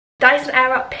Dyson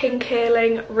Airwrap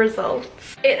Pincurling results.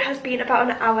 It has been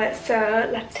about an hour, so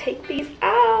let's take these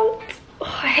out.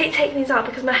 Oh, I hate taking these out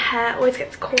because my hair always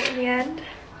gets caught in the end.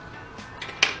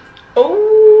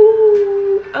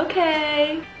 Oh,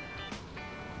 okay.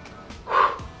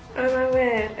 Oh my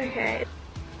word, okay.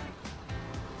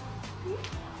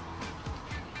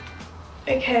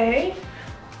 Okay.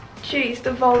 Jeez,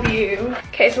 the volume.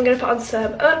 Okay, so I'm gonna put on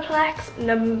some Olaplex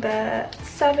number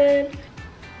 7.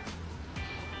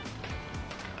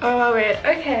 Oh wait,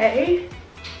 okay.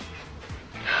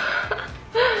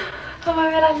 Oh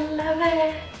my god, I love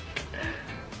it.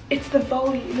 It's the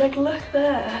volume, like look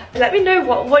there. Let me know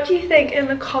what do you think in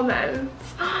the comments.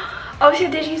 Obviously I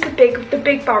did use the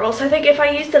big barrel, so I think if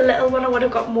I used the little one I would have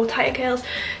got more tighter curls.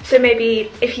 So maybe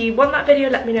if you want that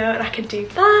video, let me know and I can do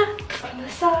that. From the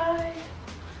side,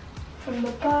 from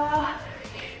the back,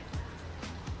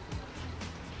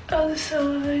 other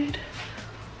side.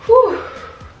 Whew.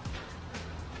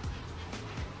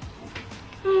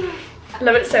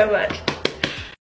 Love it so much.